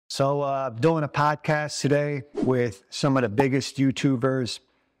Doing a podcast today with some of the biggest YouTubers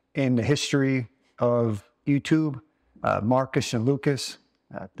in the history of YouTube, Marcus and Lucas.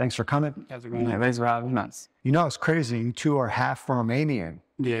 Thanks for coming. How's it going? Thanks for having us. You know, it's crazy. You two are half Romanian.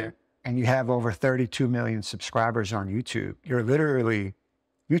 Yeah. And you have over 32 million subscribers on YouTube.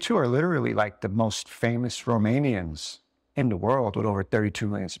 You two are literally like the most famous Romanians in the world with over 32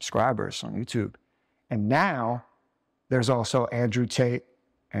 million subscribers on YouTube. And now there's also Andrew Tate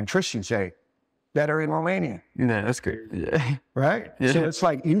and Tristan Tate that are in Romania. Yeah, that's good. Yeah. Right? Yeah. So it's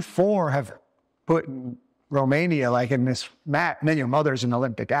like you four have put Romania like in this map. And then your mother's an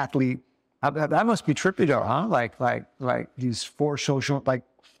Olympic athlete. That must be trippy though, huh? Like these four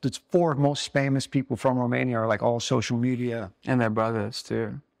the four most famous people from Romania are like all social media. And their brothers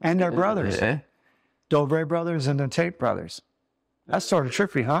too. And their brothers. Yeah. Dobre brothers and the Tate brothers. That's sort of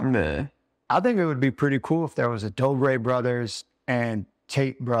trippy, huh? Yeah. I think it would be pretty cool if there was a Dobre brothers and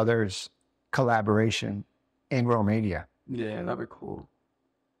Tate brothers collaboration in Romania. Yeah, that'd be cool.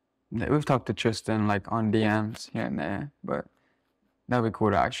 Yeah, we've talked to Tristan like on DMs here and there, but that'd be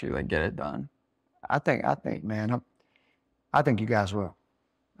cool to actually like get it done. I think, man, I think you guys will.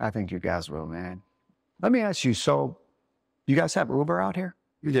 I think you guys will, man. Let me ask you, so you guys have Uber out here?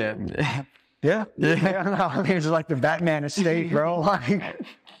 Yeah. Yeah? Yeah. No, I mean, it's like the Batman estate, bro. Like,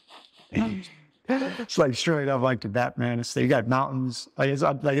 it's like straight up like the Batman estate. You got mountains. It's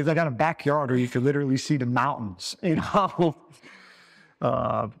got a backyard where you can literally see the mountains, you know?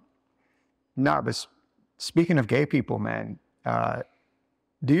 No, but speaking of gay people, man,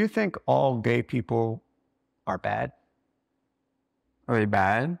 do you think all gay people are bad? Are they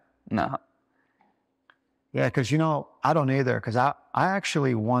bad? No. Yeah, because, you know, I don't either, because I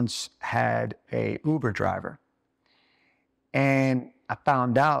actually once had a Uber driver, and I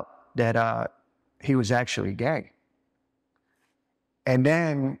found out that he was actually gay. And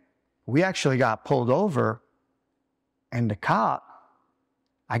then we actually got pulled over, and the cop,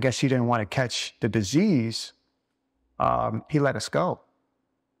 I guess he didn't want to catch the disease, he let us go.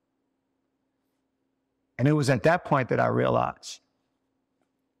 And it was at that point that I realized,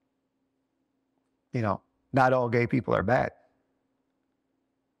 you know, not all gay people are bad.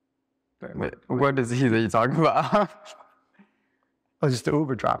 Wait, what is he that you talking about? Oh, just the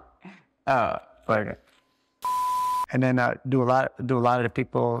Uber drop. Okay. And then do a lot of the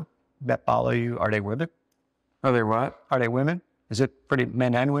people that follow you, are they women? Are they what? Are they women? Is it pretty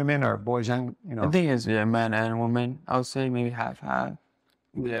men and women or boys and, you know? I think it's, yeah, men and women. I would say maybe half.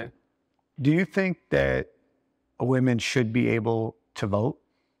 Yeah. Do you think that women should be able to vote?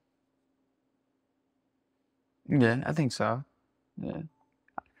 Yeah, I think so. Yeah.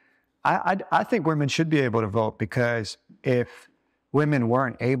 I think women should be able to vote, because if women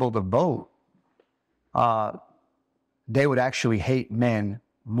weren't able to vote, they would actually hate men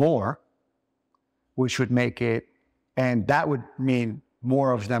more, which would make it, and that would mean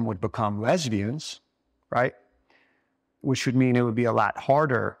more of them would become lesbians, right? Which would mean it would be a lot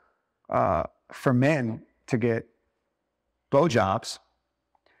harder for men to get blowjobs.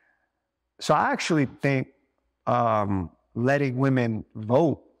 So I actually think letting women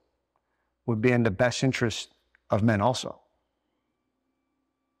vote would be in the best interest of men also.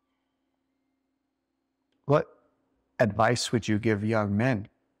 What advice would you give young men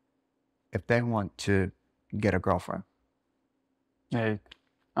if they want to get a girlfriend? Hey,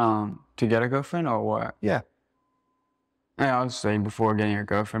 to get a girlfriend or what? Yeah. I would say before getting a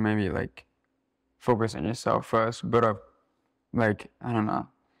girlfriend, maybe like focus on yourself first, build up, like, I don't know.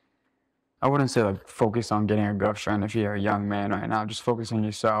 I wouldn't say like focus on getting a girlfriend if you're a young man right now. Just focus on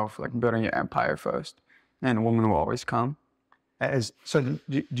yourself, like building your empire first, and a woman will always come. So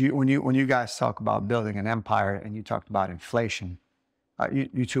when you guys talk about building an empire and you talked about inflation,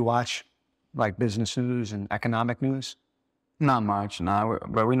 you two watch like business news and economic news? Not much, no,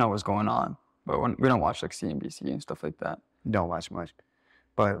 but we know what's going on. But we don't watch like CNBC and stuff like that. Don't watch much,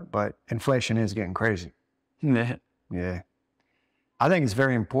 but inflation is getting crazy. Yeah. Yeah. I think it's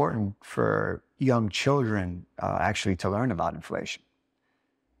very important for young children actually to learn about inflation.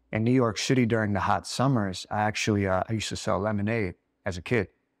 In New York City during the hot summers, I used to sell lemonade as a kid.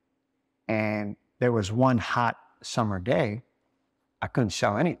 And there was one hot summer day, I couldn't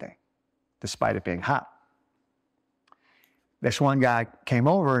sell anything, despite it being hot. This one guy came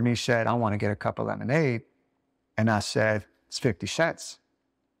over and he said, I want to get a cup of lemonade. And I said, it's 50 cents.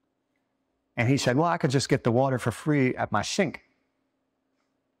 And he said, well, I could just get the water for free at my sink.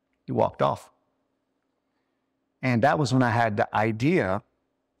 He walked off. And that was when I had the idea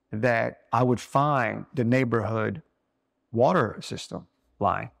that I would find the neighborhood water system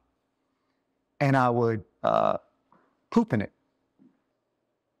line and I would poop in it.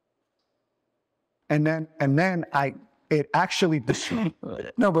 it actually,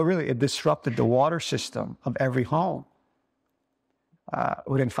 no, but really, it disrupted the water system of every home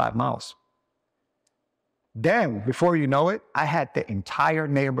within 5 miles. Then, before you know it, I had the entire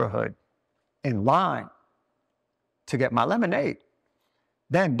neighborhood in line to get my lemonade.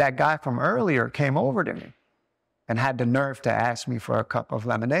 Then that guy from earlier came over to me and had the nerve to ask me for a cup of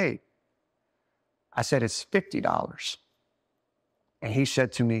lemonade. I said, it's $50. And he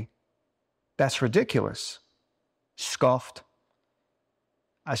said to me, that's ridiculous. Scoffed.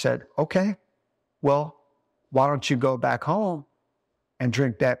 I said, okay, well, why don't you go back home and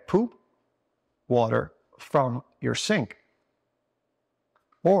drink that poop water from your sink?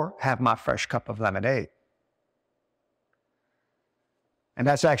 Or have my fresh cup of lemonade. And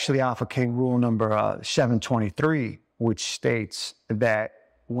that's actually Alpha King rule number 723, which states that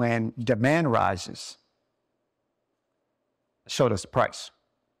when demand rises, so does the price.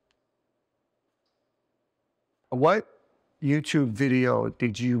 What YouTube video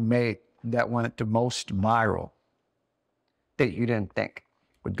did you make that went the most viral that you didn't think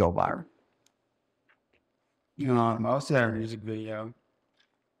would go viral? Most of that music video.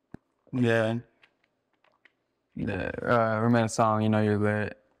 Yeah. We made a song, You Know You're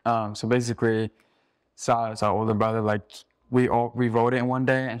Lit. So basically, Silas, our older brother, like we wrote it in one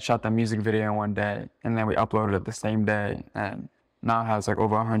day and shot the music video in one day, and then we uploaded it the same day, and now it has like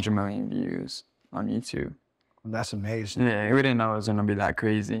over 100 million views on YouTube. That's amazing. Yeah, we didn't know it was gonna be that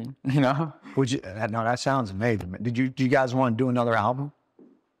crazy, you know? Would you? No, that sounds amazing. Do you guys want to do another album?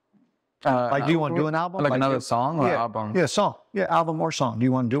 Do you want to do an album? Like another song or album? Yeah, song. Yeah, album or song. Do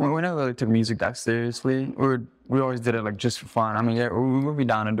you want to do it? We never really took music that seriously. We always did it like just for fun. I mean, yeah, we would be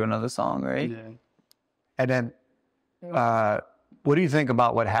down to do another song, right? Yeah. And then, what do you think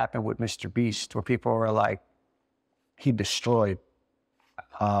about what happened with Mr. Beast, where people were like, he destroyed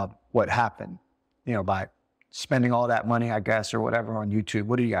what happened, by spending all that money, I guess, or whatever on YouTube?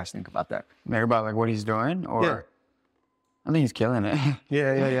 What do you guys think about that? Maybe about like what he's doing, or yeah. I think he's killing it.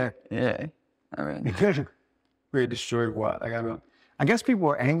 Yeah. Yeah. I mean, really destroyed what? Like, I guess people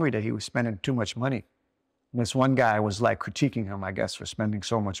were angry that he was spending too much money. And this one guy was like critiquing him, I guess, for spending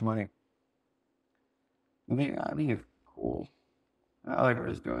so much money. I think it's cool. I like what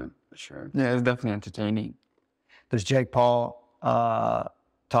he's doing, for sure. Yeah, it's definitely entertaining. Does Jake Paul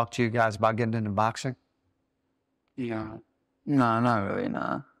talk to you guys about getting into boxing? Yeah. No, not really,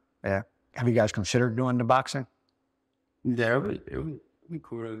 nah. Yeah. Have you guys considered doing the boxing? Yeah, it would be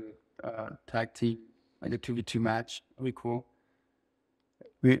cool to tag team, like a 2v2 match. It would be cool.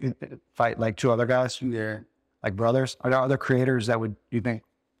 We fight like two other guys? Yeah. Like brothers? Are there other creators that you think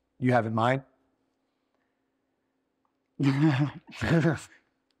you have in mind? Who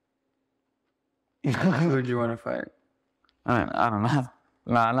would you want to fight? I don't know.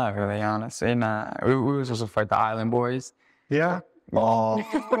 Nah, not really, honestly. Nah. We were supposed to fight the Island Boys. Yeah? Oh.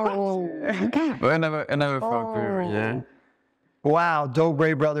 But it never fell through, yeah. Wow,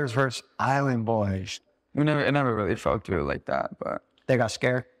 Dobre brothers versus Island Boys. It never really fell through like that, but they got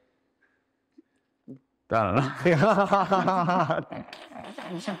scared. I don't know.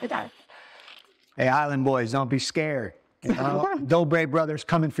 Hey, Island Boys, don't be scared. Dobre brothers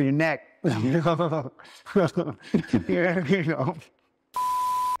coming for your neck.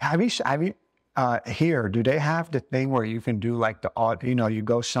 Have you here, do they have the thing where you can do like you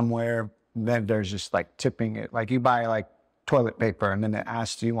go somewhere, and then there's just like tipping it. Like you buy like toilet paper and then it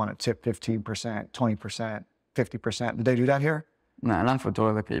asks, do you want to tip 15%, 20%, 50%? Did they do that here? Nah, not for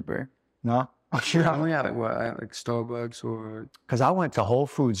toilet paper. No? Yeah, like what? Like Starbucks or... Because I went to Whole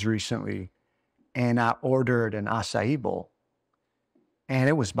Foods recently and I ordered an acai bowl. And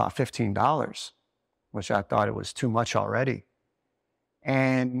it was about $15, which I thought it was too much already.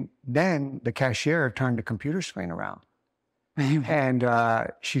 And then the cashier turned the computer screen around. And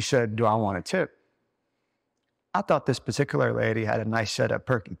she said, do I want a tip? I thought this particular lady had a nice set of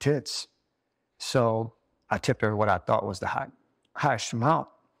perky tits. So I tipped her what I thought was the highest amount,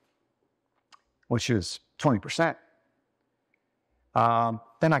 which is 20%.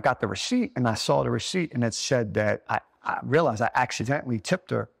 Then I got the receipt and I saw the receipt and it said that I realized I accidentally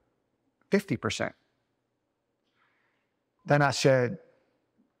tipped her 50%. Then I said,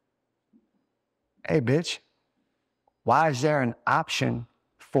 hey, bitch, why is there an option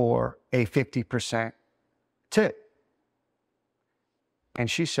for a 50% tip? And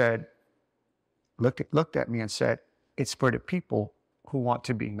she said, looked at me and said, it's for the people who want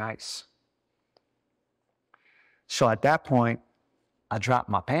to be nice. So at that point, I dropped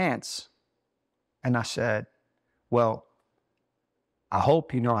my pants and I said, well, I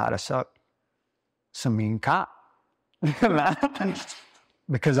hope you know how to suck some mean cock.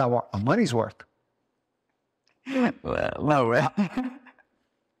 Because I want my money's worth. Well, no way.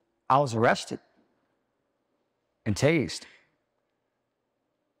 I was arrested and tased.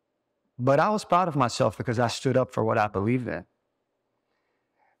 But I was proud of myself because I stood up for what I believed in.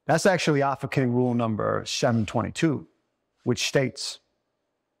 That's actually Alpha King rule number 722, which states,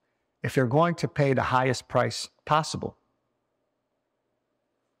 if you're going to pay the highest price possible,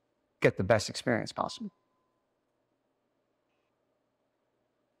 get the best experience possible.